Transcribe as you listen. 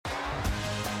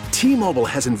T-Mobile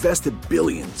has invested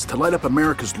billions to light up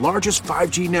America's largest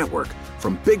 5G network,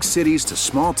 from big cities to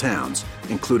small towns,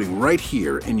 including right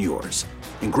here in yours.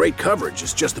 And great coverage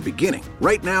is just the beginning.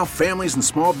 Right now, families and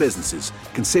small businesses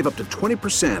can save up to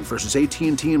 20% versus AT&T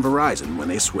and Verizon when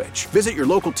they switch. Visit your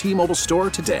local T-Mobile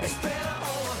store today.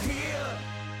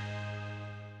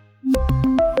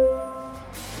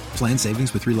 Plan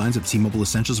savings with 3 lines of T-Mobile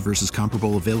Essentials versus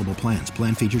comparable available plans.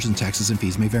 Plan features and taxes and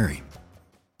fees may vary.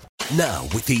 Now,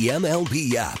 with the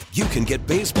MLB app, you can get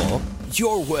baseball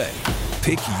your way.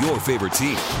 Pick your favorite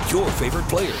team, your favorite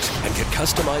players, and get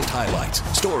customized highlights,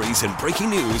 stories, and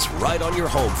breaking news right on your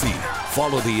home feed.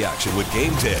 Follow the action with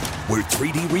Game Day, where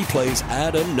 3D replays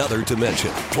add another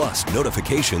dimension. Plus,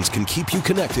 notifications can keep you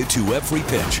connected to every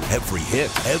pitch, every hit,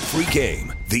 every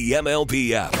game. The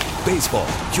MLB app. Baseball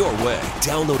your way.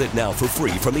 Download it now for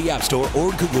free from the App Store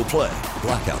or Google Play.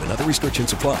 Blackout and other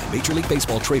restrictions apply. Major League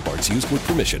Baseball trademarks used with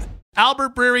permission.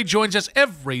 Albert Breery joins us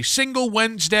every single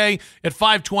Wednesday at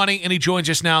 5:20, and he joins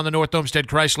us now on the North Olmsted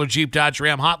Chrysler Jeep Dodge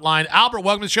Ram hotline. Albert,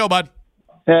 welcome to the show, bud.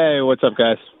 Hey, what's up,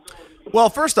 guys? Well,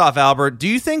 first off, Albert, do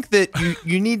you think that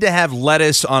you need to have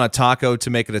lettuce on a taco to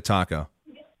make it a taco?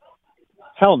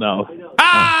 Hell no.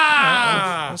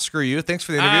 Well, screw you. Thanks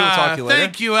for the interview. We'll talk to you later.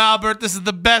 Thank you, Albert. This is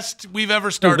the best we've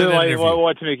ever started an interview.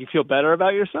 What, to make you feel better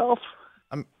about yourself?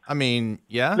 I mean,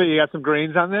 yeah. So you got some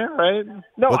greens on there, right?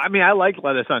 No, I mean, I like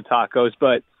lettuce on tacos,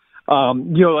 but,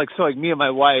 like me and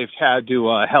my wife had to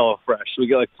HelloFresh. We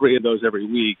get like 3 of those every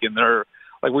week, and they're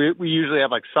like, we usually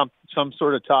have like some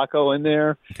sort of taco in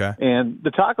there. Okay. And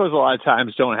the tacos a lot of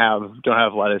times don't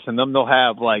have lettuce in them. They'll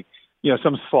have like,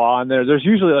 some slaw in there. There's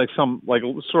usually like some like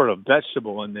sort of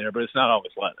vegetable in there, but it's not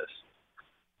always lettuce.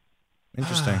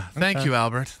 Interesting. Thank you,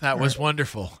 Albert. That was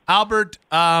wonderful. Albert,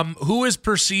 who is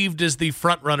perceived as the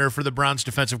front runner for the Browns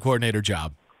defensive coordinator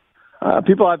job?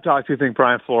 People I've talked to think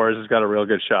Brian Flores has got a real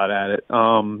good shot at it.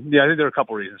 I think there are a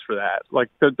couple reasons for that. Like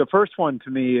the first one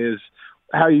to me is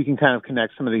how you can kind of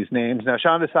connect some of these names. Now,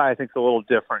 Sean Desai, I think, is a little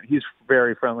different. He's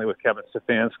very friendly with Kevin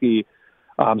Stefanski,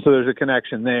 so there's a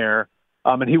connection there.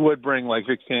 And he would bring like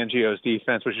Vic Fangio's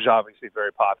defense, which is obviously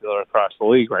very popular across the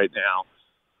league right now.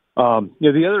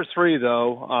 The other 3,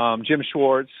 though, Jim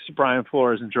Schwartz, Brian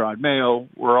Flores, and Gerard Mayo,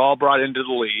 were all brought into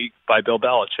the league by Bill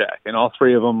Belichick, and all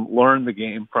 3 of them learned the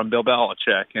game from Bill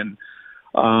Belichick. And,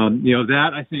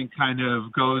 that, I think, kind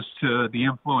of goes to the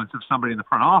influence of somebody in the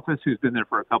front office who's been there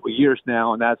for a couple of years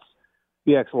now, and that's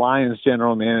the ex-Lions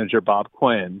general manager, Bob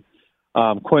Quinn.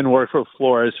 Quinn worked for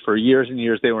Flores for years and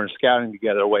years. They were in scouting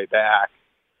together way back.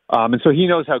 And so he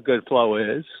knows how good Flo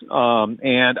is.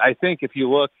 And I think if you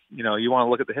look, you want to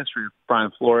look at the history of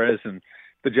Brian Flores and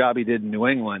the job he did in New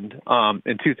England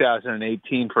in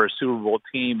 2018 for a Super Bowl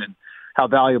team and how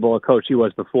valuable a coach he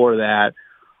was before that.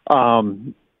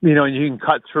 And you can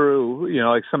cut through,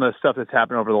 like some of the stuff that's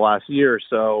happened over the last year or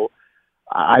so.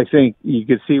 I think you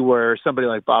could see where somebody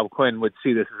like Bob Quinn would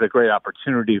see this as a great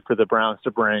opportunity for the Browns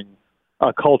to bring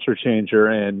a culture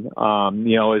changer in,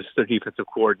 as their defensive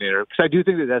coordinator. Because I do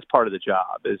think that that's part of the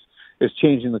job is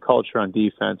changing the culture on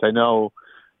defense. I know,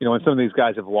 when some of these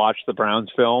guys have watched the Browns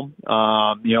film,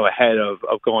 ahead of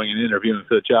going and interviewing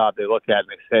for the job, they look at it and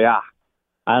they say,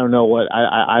 I don't know what,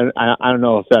 I don't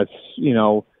know if that's,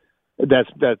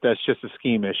 that's just a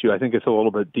scheme issue. I think it's a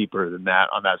little bit deeper than that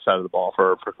on that side of the ball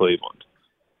for Cleveland.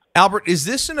 Albert, is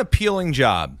this an appealing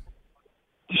job?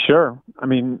 Sure. I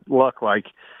mean, look,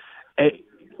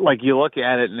 you look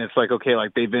at it and it's like, okay,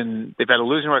 like they've had a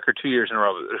losing record 2 years in a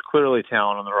row. There's clearly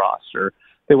talent on the roster.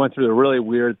 They went through the really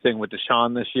weird thing with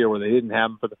Deshaun this year where they didn't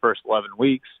have him for the first 11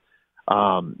 weeks.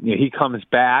 He comes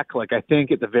back. Like, I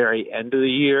think at the very end of the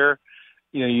year,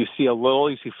 you see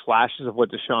flashes of what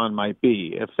Deshaun might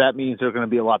be. If that means they're going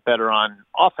to be a lot better on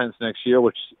offense next year,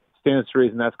 which stands to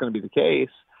reason that's going to be the case.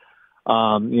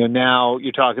 Now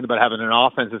you're talking about having an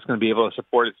offense that's going to be able to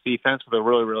support its defense with a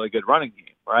really, really good running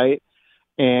game, right?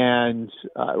 And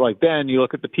then you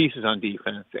look at the pieces on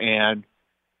defense, and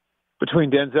between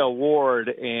Denzel Ward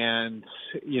and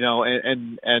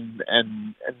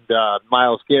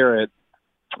Myles Garrett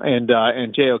and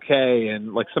JOK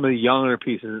and like some of the younger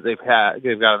pieces that they've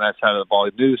got on that side of the ball,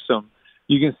 Newsome,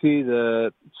 you can see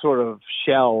the sort of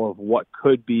shell of what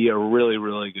could be a really,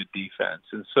 really good defense.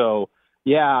 And so,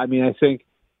 yeah, I mean, I think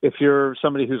if you're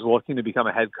somebody who's looking to become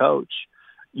a head coach,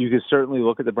 you could certainly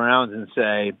look at the Browns and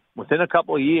say, within a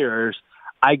couple of years,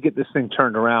 I get this thing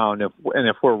turned around. If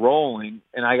we're rolling,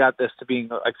 and I got this to being,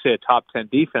 like, say, a top 10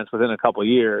 defense within a couple of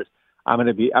years, I'm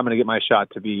going to get my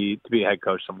shot to be a head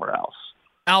coach somewhere else.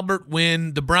 Albert,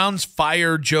 when the Browns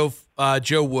fired Joe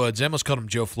Woods, I almost called him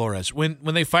Joe Flores. When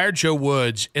they fired Joe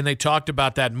Woods and they talked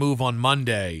about that move on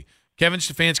Monday, Kevin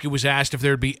Stefanski was asked if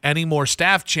there would be any more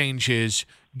staff changes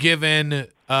given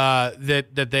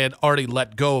that they had already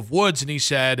let go of Woods, and he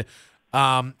said,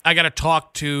 I got to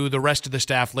talk to the rest of the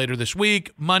staff later this week.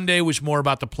 Monday was more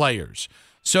about the players.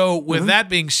 So with that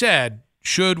being said,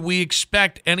 should we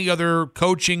expect any other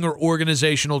coaching or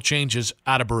organizational changes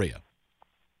out of Berea?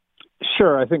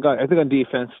 Sure, I think on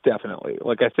defense, definitely.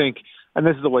 Like I think, and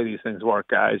this is the way these things work,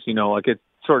 guys. You know, like it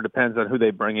sort of depends on who they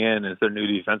bring in as their new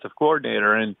defensive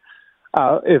coordinator, and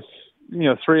if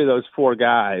three of those four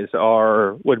guys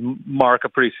would mark a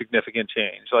pretty significant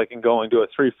change, like in going to a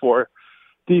 3-4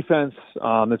 defense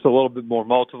that's a little bit more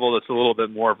multiple, that's a little bit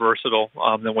more versatile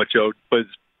than what Joe Woods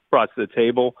brought to the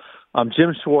table.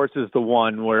 Jim Schwartz is the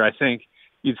one where I think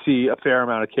you'd see a fair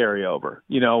amount of carryover,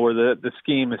 where the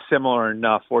scheme is similar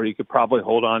enough where you could probably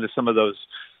hold on to some of those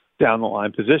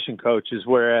down-the-line position coaches,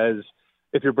 whereas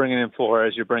if you're bringing in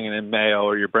Flores, you're bringing in Mayo,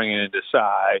 or you're bringing in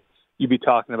Desai, you'd be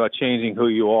talking about changing who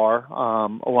you are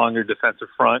along your defensive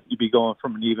front. You'd be going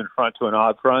from an even front to an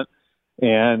odd front,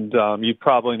 and you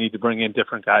probably need to bring in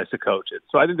different guys to coach it.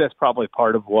 So I think that's probably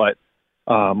part of what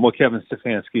Kevin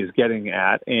Stefanski is getting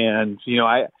at. And,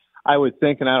 I would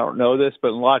think, and I don't know this, but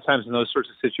a lot of times in those sorts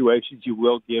of situations, you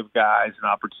will give guys an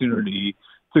opportunity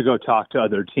to go talk to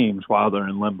other teams while they're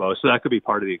in limbo. So that could be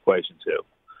part of the equation too.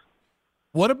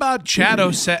 What about Chad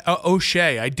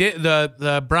O'Shea? I did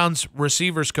the Browns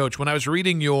receivers coach. When I was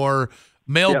reading your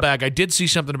mailbag, I did see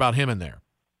something about him in there.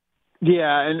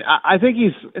 Yeah, and I think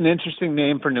he's an interesting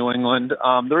name for New England.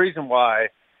 The reason why,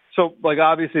 so like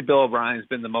obviously Bill O'Brien's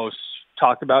been the most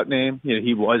talked about name.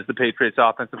 He was the Patriots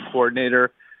offensive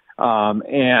coordinator.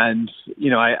 And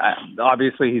I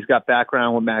obviously he's got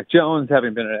background with Mac Jones,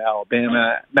 having been at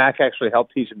Alabama. Mac actually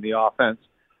helped teach him the offense.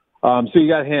 So you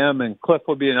got him, and Cliff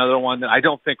would be another one. I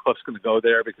don't think Cliff's going to go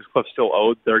there because Cliff still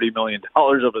owed $30 million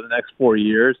over the next 4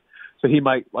 years. So he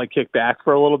might kick back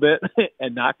for a little bit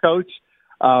and not coach.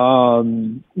 But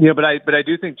I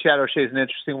do think Chad O'Shea is an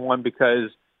interesting one because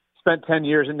spent 10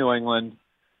 years in New England.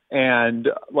 And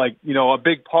a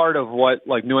big part of what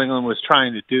New England was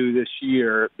trying to do this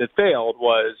year that failed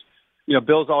was,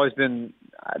 Bill's always been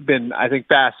I think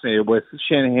fascinated with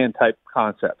Shanahan type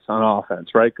concepts on offense,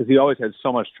 right? Because he always had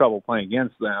so much trouble playing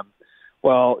against them.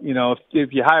 Well, if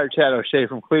you hire Chad O'Shea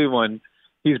from Cleveland,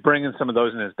 he's bringing some of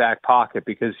those in his back pocket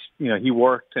because he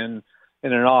worked in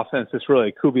an offense that's really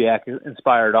a Kubiak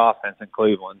inspired offense in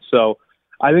Cleveland. So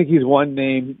I think he's one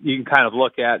name you can kind of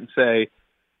look at and say,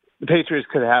 the Patriots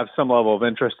could have some level of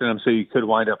interest in him, so you could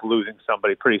wind up losing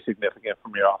somebody pretty significant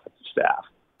from your offensive staff.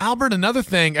 Albert, another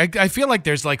thing, I feel like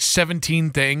there's 17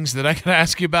 things that I can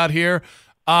ask you about here,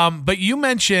 but you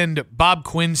mentioned Bob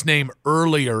Quinn's name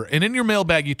earlier, and in your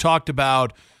mailbag you talked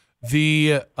about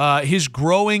his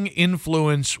growing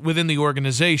influence within the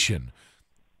organization.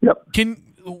 Yep.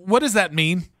 What does that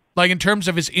mean? In terms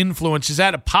of his influence, is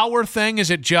that a power thing?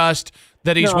 Is it just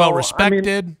that he's well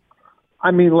respected?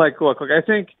 Look,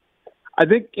 I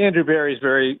think Andrew Berry is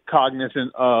very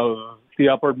cognizant of the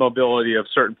upward mobility of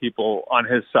certain people on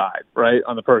his side, right,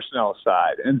 on the personnel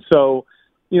side. And so,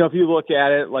 if you look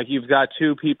at it, you've got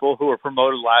two people who were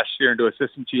promoted last year into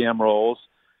assistant GM roles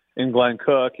in Glenn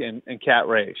Cook and Cat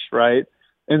Raish, right?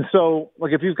 And so,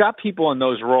 if you've got people in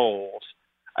those roles,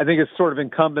 I think it's sort of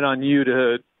incumbent on you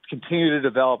to continue to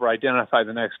develop or identify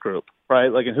the next group,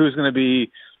 right? And who's going to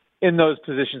be in those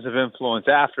positions of influence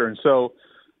after. And so,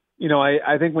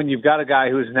 I think when you've got a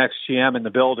guy who's an ex-GM in the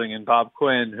building and Bob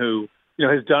Quinn, who,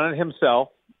 has done it himself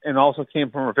and also came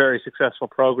from a very successful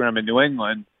program in New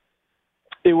England,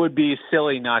 it would be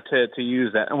silly not to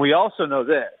use that. And we also know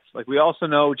this. We also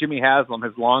know Jimmy Haslam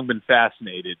has long been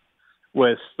fascinated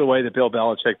with the way that Bill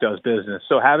Belichick does business.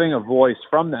 So having a voice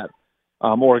from that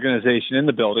organization in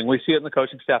the building, we see it in the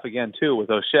coaching staff again, too,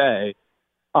 with O'Shea,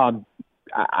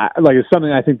 it's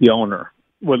something I think the owner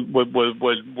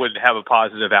would have a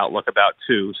positive outlook about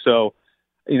too. So,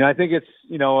 I think it's,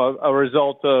 a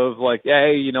result of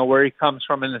where he comes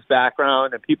from in his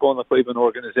background and people in the Cleveland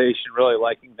organization really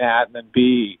liking that. And then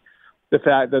B, the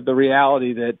fact that the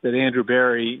reality that Andrew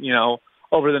Berry,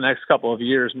 over the next couple of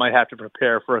years might have to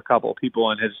prepare for a couple of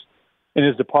people in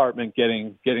his department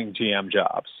getting GM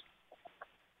jobs.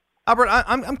 Albert,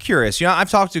 I'm curious. I've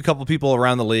talked to a couple of people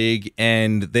around the league,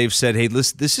 and they've said, hey,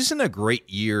 listen, this isn't a great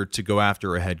year to go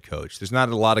after a head coach. There's not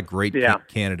a lot of great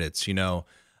candidates,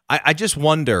 I just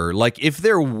wonder, if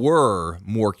there were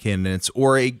more candidates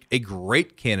or a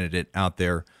great candidate out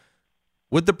there,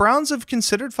 would the Browns have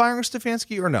considered firing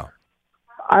Stefanski or no?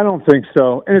 I don't think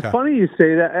so. And It's funny you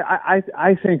say that.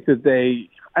 I think that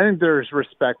I think there's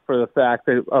respect for the fact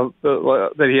that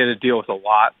he had to deal with a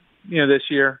lot, this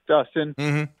year, Dustin.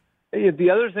 Mm-hmm. The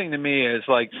other thing to me is,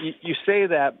 like, you say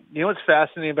that, you know what's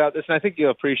fascinating about this, and I think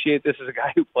you'll appreciate this as a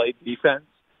guy who played defense.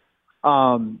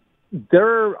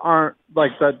 There aren't,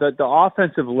 like, the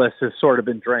offensive list has sort of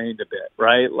been drained a bit,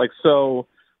 right? Like, so,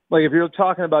 like, if you're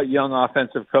talking about young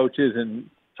offensive coaches and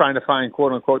trying to find,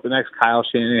 quote unquote, the next Kyle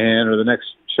Shanahan or the next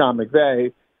Sean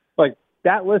McVay, like,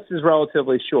 that list is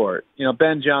relatively short. You know,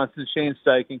 Ben Johnson, Shane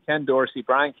Steichen, Ken Dorsey,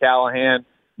 Brian Callahan,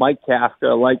 Mike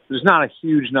Kafka. Like, there's not a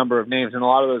huge number of names, and a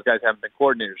lot of those guys haven't been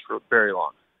coordinators for very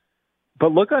long.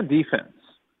 But look on defense.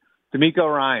 D'Amico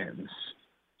Ryans,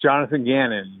 Jonathan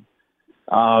Gannon,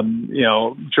 you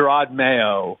know, Gerard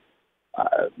Mayo,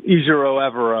 Ejiro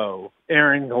Evero,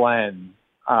 Aaron Glenn,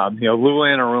 you know, Lou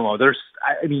Anarumo.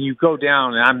 I mean, you go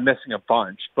down, and I'm missing a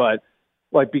bunch, but,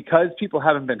 like, because people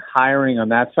haven't been hiring on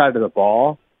that side of the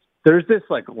ball, there's this,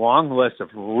 like, long list of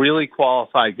really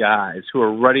qualified guys who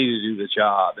are ready to do the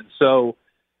job. And so,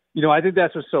 you know, I think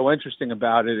that's what's so interesting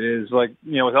about it is, like,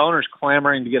 you know, with owners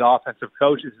clamoring to get offensive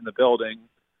coaches in the building,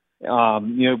 you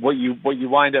know, what you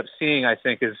wind up seeing, I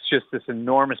think, is just this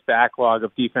enormous backlog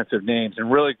of defensive names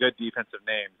and really good defensive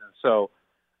names. And so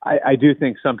I do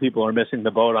think some people are missing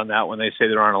the boat on that when they say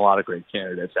there aren't a lot of great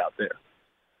candidates out there.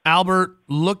 Albert,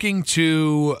 looking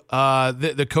to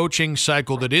the coaching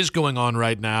cycle that is going on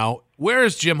right now, where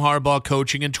is Jim Harbaugh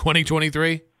coaching in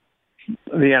 2023?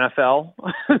 The NFL.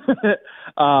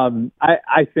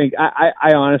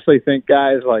 I honestly think,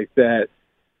 guys, like that,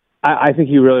 I think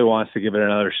he really wants to give it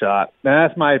another shot. Now,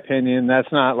 that's my opinion.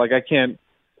 That's not, like, I can't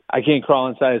crawl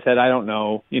inside his head. I don't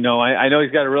know. You know, I know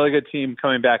he's got a really good team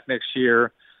coming back next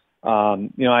year. You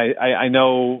know, I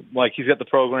know, like, he's got the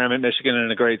program at Michigan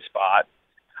in a great spot.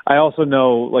 I also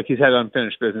know, like, he's had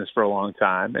unfinished business for a long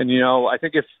time. And, you know, I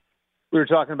think if we were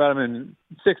talking about him in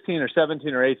 16 or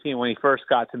 17 or 18 when he first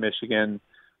got to Michigan,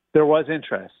 there was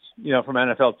interest, you know, from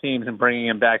NFL teams in bringing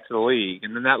him back to the league.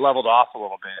 And then that leveled off a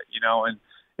little bit, you know, and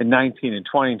in 19 and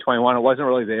 20 and 21, it wasn't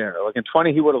really there. Like, in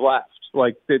 20, he would have left.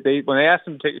 Like, when they asked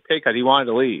him to take a pay cut, he wanted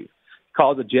to leave. He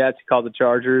called the Jets, he called the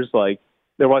Chargers. Like,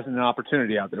 there wasn't an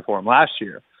opportunity out there for him last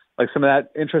year. Like, some of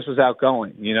that interest was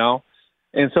outgoing, you know?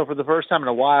 And so for the first time in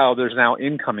a while, there's now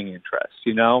incoming interest,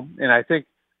 you know? And I think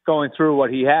going through what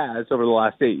he has over the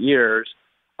last 8 years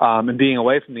and being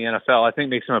away from the NFL, I think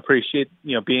makes him appreciate,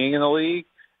 you know, being in the league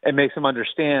and makes him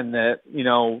understand that, you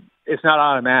know, it's not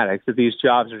automatic that these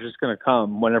jobs are just going to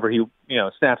come whenever he, you know,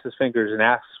 snaps his fingers and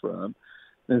asks for them.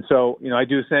 And so, you know, I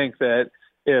do think that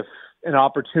if an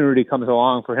opportunity comes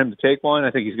along for him to take one,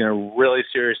 I think he's going to really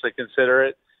seriously consider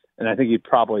it. And I think he'd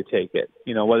probably take it,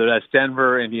 you know, whether that's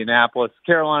Denver, Indianapolis,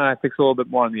 Carolina, I think it's a little bit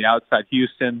more on the outside,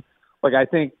 Houston. Like, I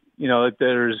think, you know, that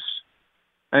there's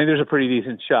a pretty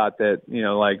decent shot that, you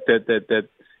know, like that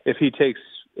if he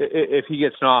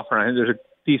gets an offer, I think there's a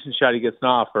decent shot he gets an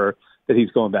offer that he's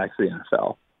going back to the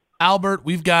NFL. Albert,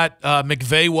 we've got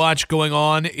McVay watch going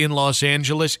on in Los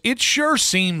Angeles. It sure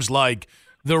seems like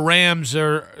the Rams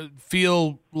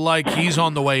feel like he's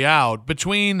on the way out.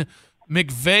 Between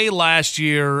McVay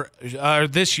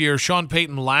this year, Sean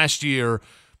Payton last year,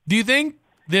 do you think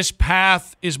this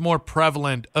path is more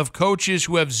prevalent of coaches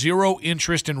who have zero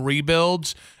interest in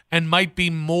rebuilds and might be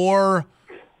more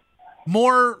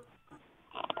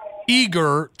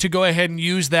eager to go ahead and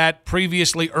use that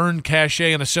previously earned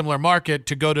cachet in a similar market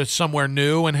to go to somewhere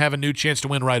new and have a new chance to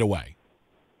win right away?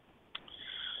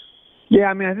 Yeah,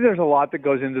 I mean, I think there's a lot that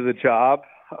goes into the job.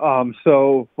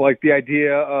 So, like, the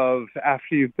idea of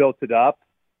after you've built it up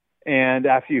and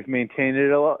after you've maintained it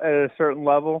at a certain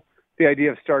level, the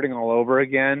idea of starting all over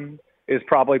again is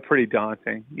probably pretty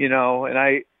daunting, you know. And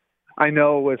I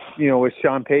know with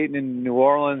Sean Payton in New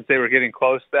Orleans, they were getting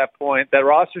close to that point. That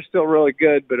roster's still really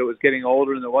good, but it was getting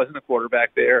older and there wasn't a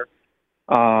quarterback there.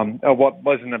 What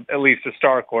wasn't at least a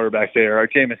star quarterback there.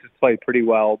 Jameis has played pretty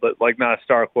well, but, like, not a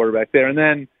star quarterback there. And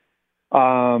then,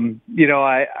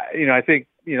 I think,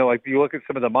 you know, like, you look at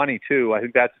some of the money too. I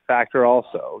think that's a factor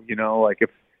also. You know, like,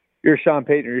 if you're Sean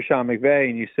Payton or you're Sean McVay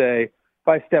and you say, if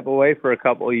I step away for a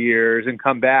couple of years and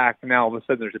come back, and now all of a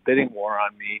sudden there's a bidding war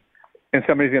on me, and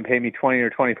somebody's going to pay me $20 or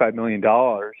 $25 million,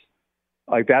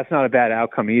 like, that's not a bad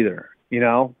outcome either, you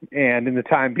know? And in the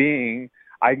time being,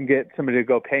 I can get somebody to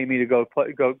go pay me to go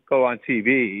on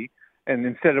TV, and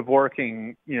instead of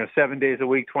working, you know, 7 days a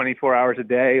week, 24 hours a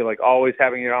day, like, always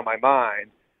having it on my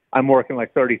mind, I'm working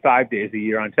like 35 days a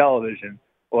year on television.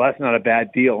 Well, that's not a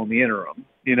bad deal in the interim,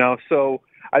 you know? So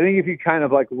I think if you kind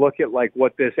of, like, look at, like,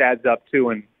 what this adds up to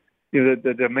and, you know,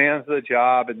 the demands of the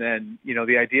job, and then, you know,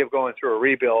 the idea of going through a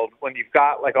rebuild, when you've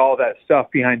got, like, all that stuff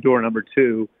behind door number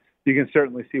two, you can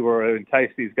certainly see where it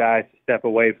entice these guys to step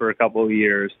away for a couple of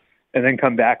years and then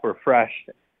come back refreshed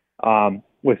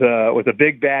with a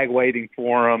big bag waiting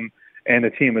for them and a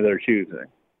team of their choosing.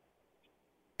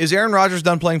 Is Aaron Rodgers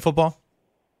done playing football?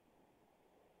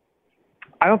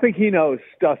 I don't think he knows,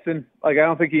 Dustin. I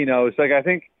don't think he knows. I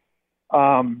think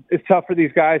it's tough for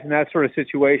these guys in that sort of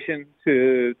situation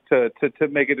to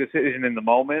make a decision in the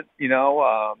moment.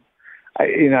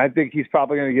 I think he's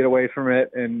probably going to get away from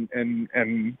it and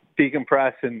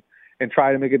decompress and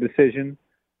try to make a decision.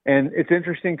 And it's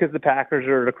interesting because the Packers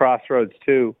are at a crossroads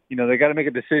too. They got to make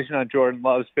a decision on Jordan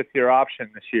Love's fifth-year option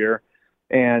this year.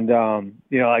 And,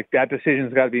 that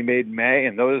decision's got to be made in May,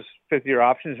 and those fifth-year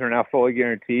options are now fully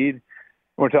guaranteed.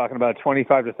 We're talking about a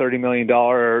 $25 to $30 million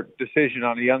decision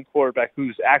on a young quarterback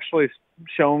who's actually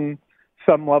shown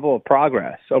some level of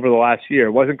progress over the last year.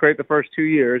 It wasn't great the first 2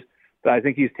 years, but I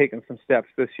think he's taken some steps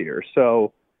this year.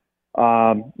 So,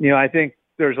 I think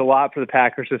there's a lot for the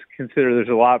Packers to consider. There's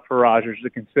a lot for Rodgers to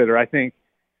consider. I think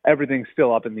everything's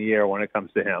still up in the air when it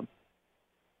comes to him.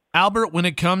 Albert, when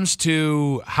it comes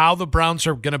to how the Browns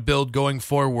are going to build going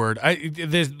forward,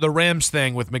 the Rams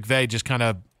thing with McVay just kind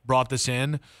of brought this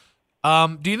in.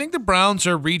 Do you think the Browns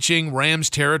are reaching Rams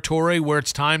territory where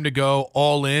it's time to go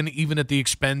all in, even at the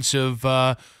expense of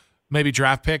maybe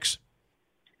draft picks?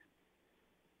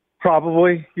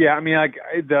 Probably, yeah.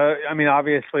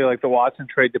 Obviously, the Watson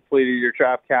trade depleted your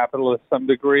draft capital to some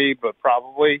degree, but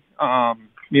probably. I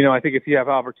think if you have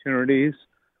opportunities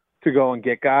to go and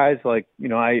get guys if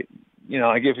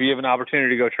you have an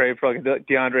opportunity to go trade for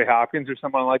DeAndre Hopkins or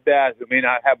someone like that who may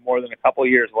not have more than a couple of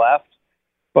years left,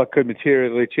 but could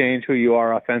materially change who you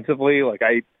are offensively.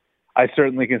 I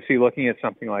certainly can see looking at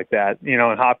something like that.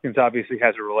 And Hopkins obviously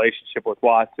has a relationship with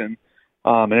Watson,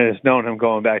 and has known him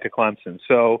going back to Clemson.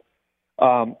 So,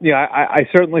 I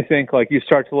certainly think you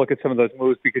start to look at some of those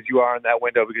moves because you are in that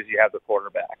window because you have the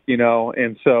quarterback,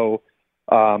 and so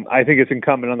I think it's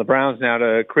incumbent on the Browns now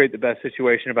to create the best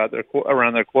situation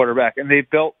around their quarterback. And they've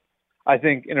built, I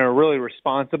think, in a really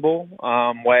responsible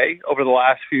way over the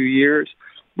last few years,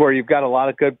 where you've got a lot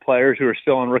of good players who are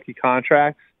still on rookie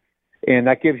contracts, and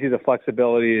that gives you the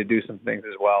flexibility to do some things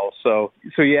as well. So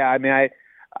yeah,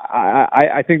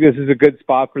 I think this is a good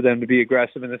spot for them to be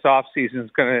aggressive, and this offseason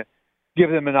is going to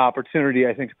give them an opportunity,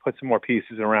 I think, to put some more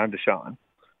pieces around Deshaun.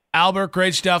 Albert,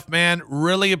 great stuff, man.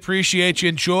 Really appreciate you.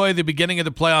 Enjoy the beginning of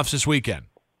the playoffs this weekend.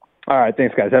 All right,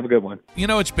 thanks, guys. Have a good one.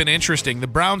 It's been interesting. The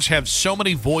Browns have so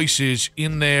many voices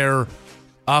in their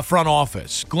front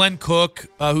office. Glenn Cook,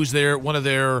 who's one of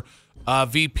their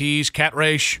VPs, Kat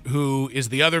Raish, who is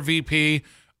the other VP.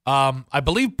 I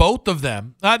believe both of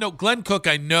them. Glenn Cook,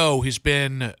 I know,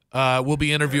 will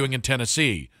be interviewing in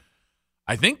Tennessee.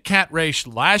 I think Kat Raish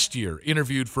last year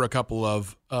interviewed for a couple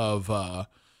of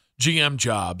GM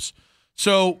jobs.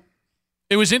 So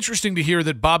it was interesting to hear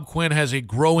that Bob Quinn has a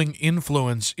growing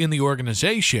influence in the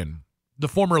organization, the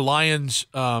former Lions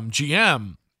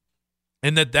GM,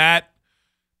 and that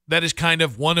is kind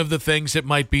of one of the things that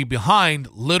might be behind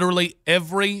literally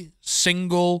every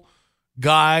single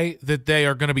guy that they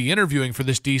are going to be interviewing for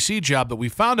this DC job that we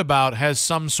found about has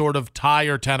some sort of tie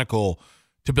or tentacle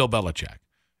to Bill Belichick.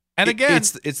 And again,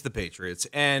 it's the Patriots.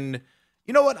 And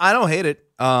you know what? I don't hate it.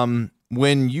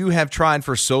 When you have tried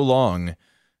for so long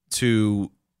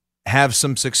to have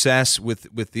some success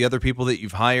with the other people that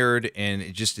you've hired, and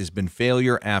it just has been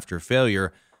failure after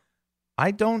failure,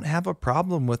 I don't have a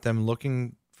problem with them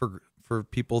looking for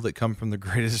people that come from the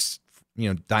greatest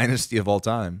dynasty of all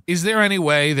time. Is there any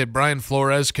way that Brian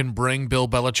Flores can bring Bill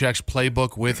Belichick's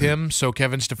playbook with him so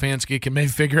Kevin Stefanski can maybe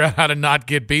figure out how to not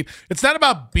get beat? It's not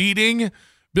about beating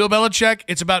Bill Belichick.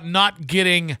 It's about not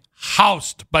getting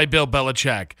housed by Bill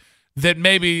Belichick. That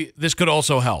maybe this could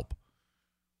also help,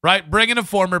 right? Bring in a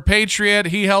former Patriot.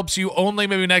 He helps you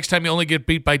maybe next time you only get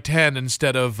beat by 10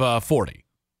 instead of 40. I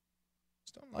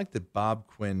just don't like that Bob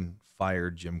Quinn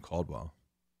fired Jim Caldwell.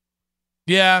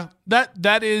 Yeah,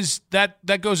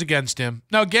 that goes against him.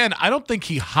 Now, again, I don't think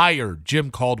he hired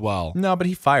Jim Caldwell. No, but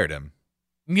he fired him.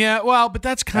 Yeah, well, but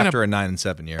that's kind after a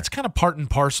 9-7 year. That's kind of part and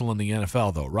parcel in the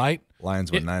NFL, though, right?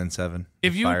 Lions went 9-7.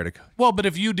 But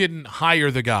if you didn't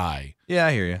hire the guy, yeah,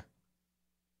 I hear you.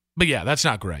 But yeah, that's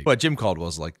not great. But Jim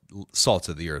Caldwell's like salt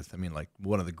of the earth.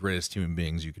 One of the greatest human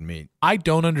beings you can meet. I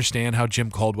don't understand how Jim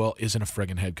Caldwell isn't a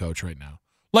friggin' head coach right now.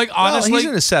 Honestly, he's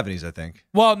in his 70s, I think.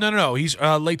 Well, no, he's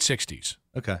late 60s.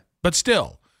 Okay, but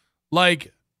still, the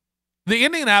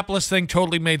Indianapolis thing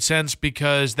totally made sense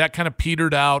because that kind of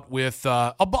petered out with.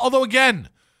 Although again,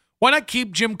 why not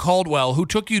keep Jim Caldwell, who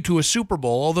took you to a Super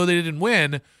Bowl, although they didn't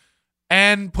win,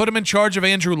 and put him in charge of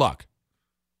Andrew Luck?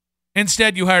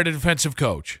 Instead, you hired a defensive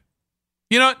coach.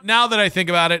 Now that I think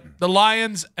about it, the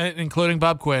Lions, including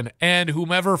Bob Quinn, and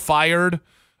whomever fired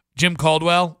Jim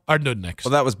Caldwell are nudniks.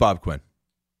 Well, that was Bob Quinn.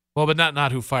 Well, but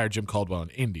not who fired Jim Caldwell in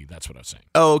Indy. That's what I was saying.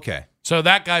 Oh, okay. So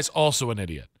that guy's also an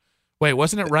idiot. Wait,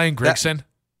 wasn't it Ryan Grigson?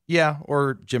 Yeah,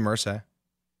 or Jim Irsay.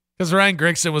 Because Ryan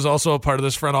Grigson was also a part of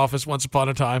this front office once upon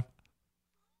a time.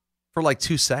 For like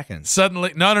 2 seconds.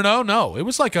 Suddenly, no. It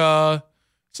was like a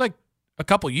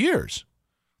couple years.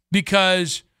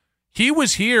 Because he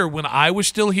was here when I was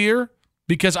still here,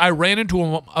 because I ran into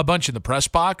him a bunch in the press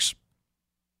box.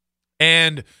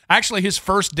 And actually his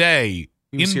first day...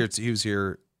 He was here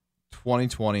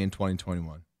 2020 and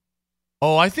 2021.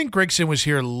 Oh, I think Grigson was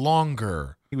here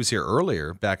longer. He was here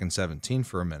earlier, back in 2017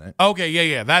 for a minute. Okay,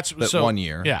 yeah. That's 1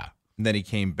 year. Yeah. And then he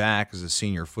came back as a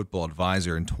senior football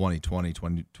advisor in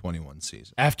 2020-2021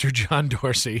 season. After John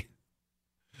Dorsey.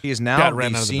 He is now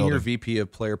the senior VP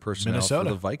of player personnel for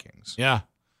the Vikings. Yeah.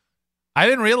 I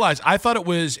didn't realize. I thought it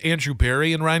was Andrew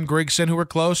Berry and Ryan Grigson who were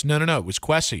close. No. It was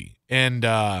Kwesi and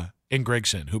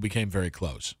Grigson who became very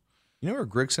close. You know where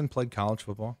Grigson played college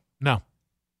football? No.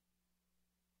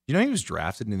 You know he was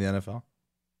drafted into the NFL?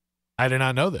 I did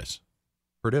not know this.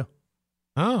 Purdue.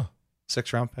 Oh.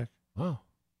 6th round pick. Oh.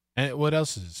 And what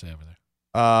else does it say over there?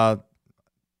 A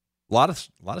lot of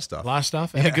stuff. A lot of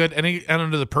stuff? Any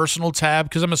under the personal tab?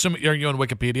 Because I'm assuming you're on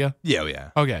Wikipedia?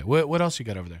 Yeah. Okay. What else you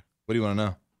got over there? What do you want to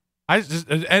know?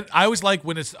 I always like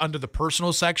when it's under the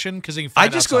personal section because I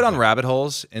just go down rabbit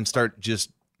holes and start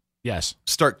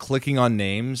clicking on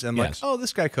names and like, oh,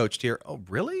 this guy coached here. Oh,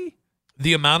 really?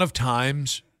 The amount of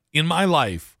times in my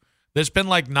life that's been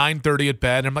like 9:30 at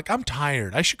bed, and I'm like, I'm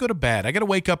tired. I should go to bed. I got to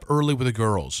wake up early with the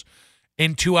girls.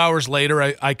 And 2 hours later,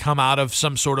 I come out of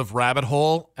some sort of rabbit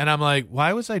hole, and I'm like,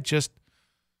 why was I just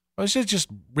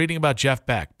reading about Jeff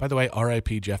Beck? By the way,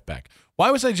 R.I.P. Jeff Beck.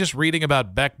 Why was I just reading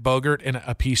about Beck Bogert and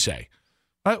Apise?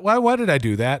 Why did I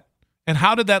do that? And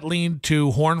how did that lead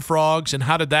to Horned Frogs? And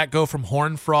how did that go from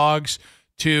Horned Frogs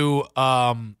to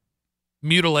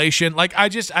mutilation? Like, I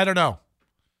don't know.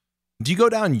 Do you go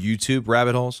down YouTube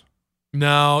rabbit holes?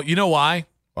 No. You know why?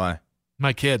 Why?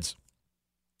 My kids.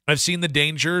 I've seen the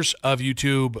dangers of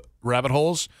YouTube rabbit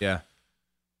holes. Yeah.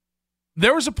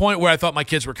 There was a point where I thought my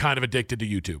kids were kind of addicted to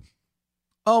YouTube.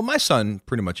 Oh, my son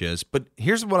pretty much is. But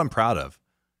here's what I'm proud of.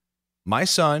 My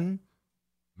son,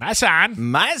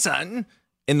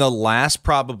 in the last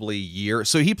probably year,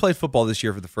 so he played football this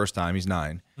year for the first time. He's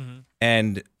 9. Mm-hmm.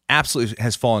 And absolutely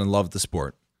has fallen in love with the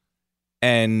sport.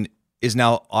 And is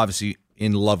now obviously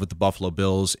in love with the Buffalo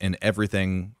Bills and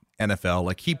everything NFL.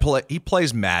 Like he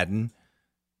plays Madden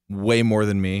way more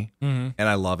than me, and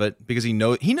I love it because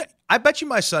I bet you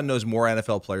my son knows more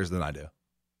NFL players than I do.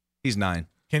 He's 9.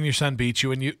 Can your son beat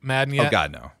you in Madden yet? Oh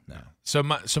God, no. So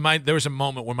there was a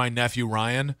moment where my nephew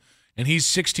Ryan, and he's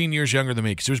 16 years younger than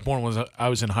me because he was born when I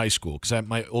was in high school because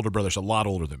my older brother's a lot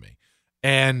older than me,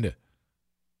 and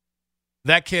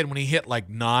that kid when he hit like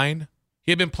 9,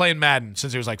 he had been playing Madden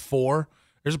since he was like 4.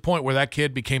 There's a point where that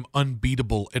kid became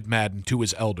unbeatable at Madden to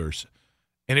his elders,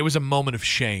 and it was a moment of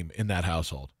shame in that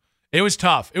household. It was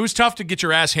tough. It was tough to get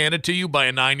your ass handed to you by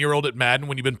a 9-year-old at Madden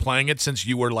when you've been playing it since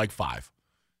you were like 5.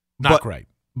 Not great.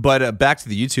 But back to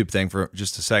the YouTube thing for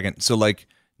just a second. So like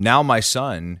now my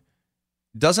son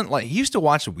doesn't like. He used to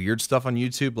watch weird stuff on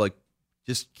YouTube, like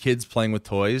just kids playing with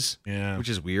toys. Yeah, which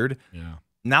is weird. Yeah.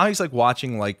 Now he's like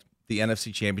watching like the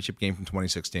NFC Championship game from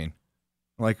 2016.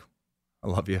 I'm like, I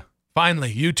love you.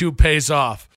 Finally, YouTube pays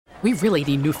off. We really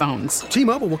need new phones.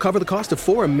 T-Mobile will cover the cost of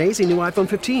 4 amazing new iPhone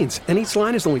 15s, and each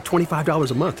line is only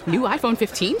 $25 a month. New iPhone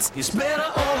 15s? It's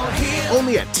better over here.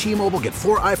 Only at T-Mobile, get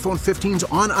 4 iPhone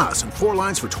 15s on us and 4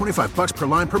 lines for $25 per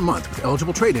line per month with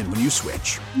eligible trade-in when you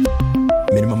switch.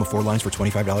 Minimum of 4 lines for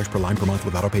 $25 per line per month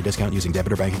with autopay discount using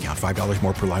debit or bank account. $5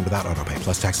 more per line without autopay,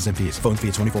 plus taxes and fees. Phone fee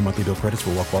at 24 monthly bill credits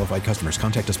for well-qualified customers.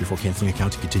 Contact us before canceling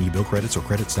account to continue bill credits or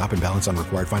credit stop and balance on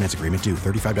required finance agreement due.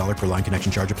 $35 per line connection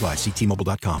charge applies. See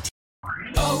T-Mobile.com.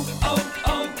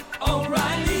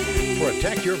 O'Reilly.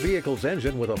 Protect your vehicle's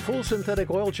engine with a full synthetic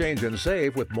oil change and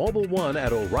save with Mobil 1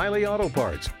 at O'Reilly Auto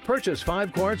Parts. Purchase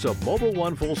 5 quarts of Mobil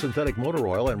 1 full synthetic motor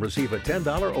oil and receive a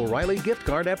 $10 O'Reilly gift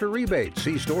card after rebate.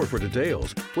 See store for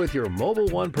details. With your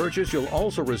Mobil 1 purchase, you'll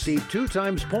also receive 2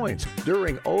 times points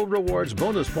during O Rewards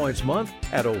Bonus Points Month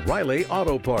at O'Reilly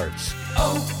Auto Parts.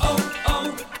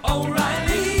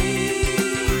 O'Reilly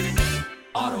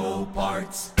Auto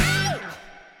Parts.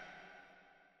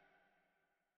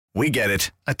 We get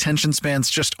it. Attention spans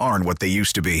just aren't what they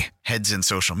used to be. Heads in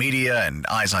social media and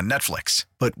eyes on Netflix.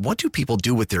 But what do people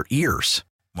do with their ears?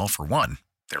 Well, for one,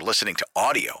 they're listening to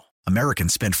audio.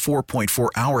 Americans spend 4.4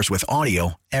 hours with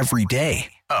audio every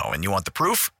day. Oh, and you want the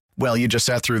proof? Well, you just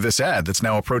sat through this ad that's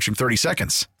now approaching 30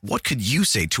 seconds. What could you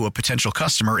say to a potential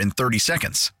customer in 30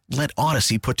 seconds? Let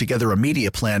Odyssey put together a media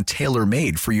plan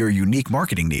tailor-made for your unique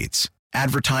marketing needs.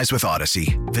 Advertise with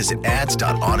Odyssey. Visit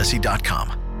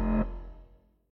ads.odyssey.com.